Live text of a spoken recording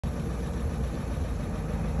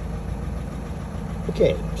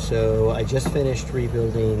Okay, so I just finished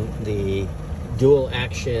rebuilding the dual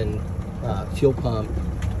action fuel pump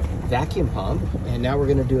vacuum pump, and now we're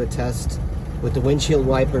going to do a test with the windshield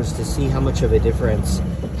wipers to see how much of a difference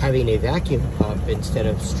having a vacuum pump instead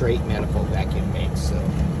of straight manifold vacuum makes. So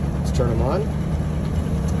let's turn them on.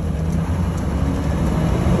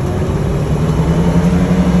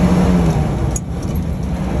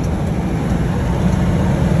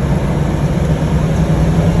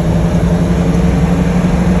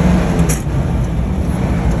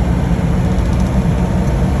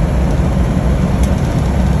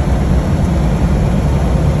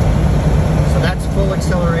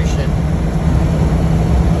 Acceleration,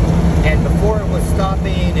 and before it was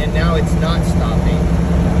stopping and now it's not stopping,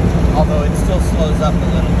 although it still slows up a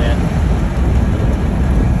little bit.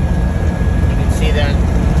 You can see that.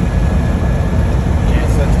 Yeah,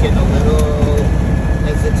 so it's getting a little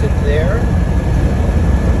hesitant there.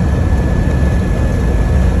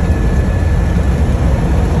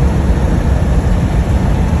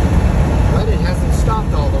 But it hasn't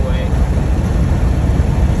stopped all the way.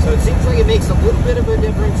 So it seems like it makes a little bit of a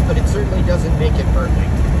difference, but it certainly doesn't make it perfect.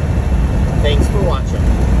 Thanks for watching.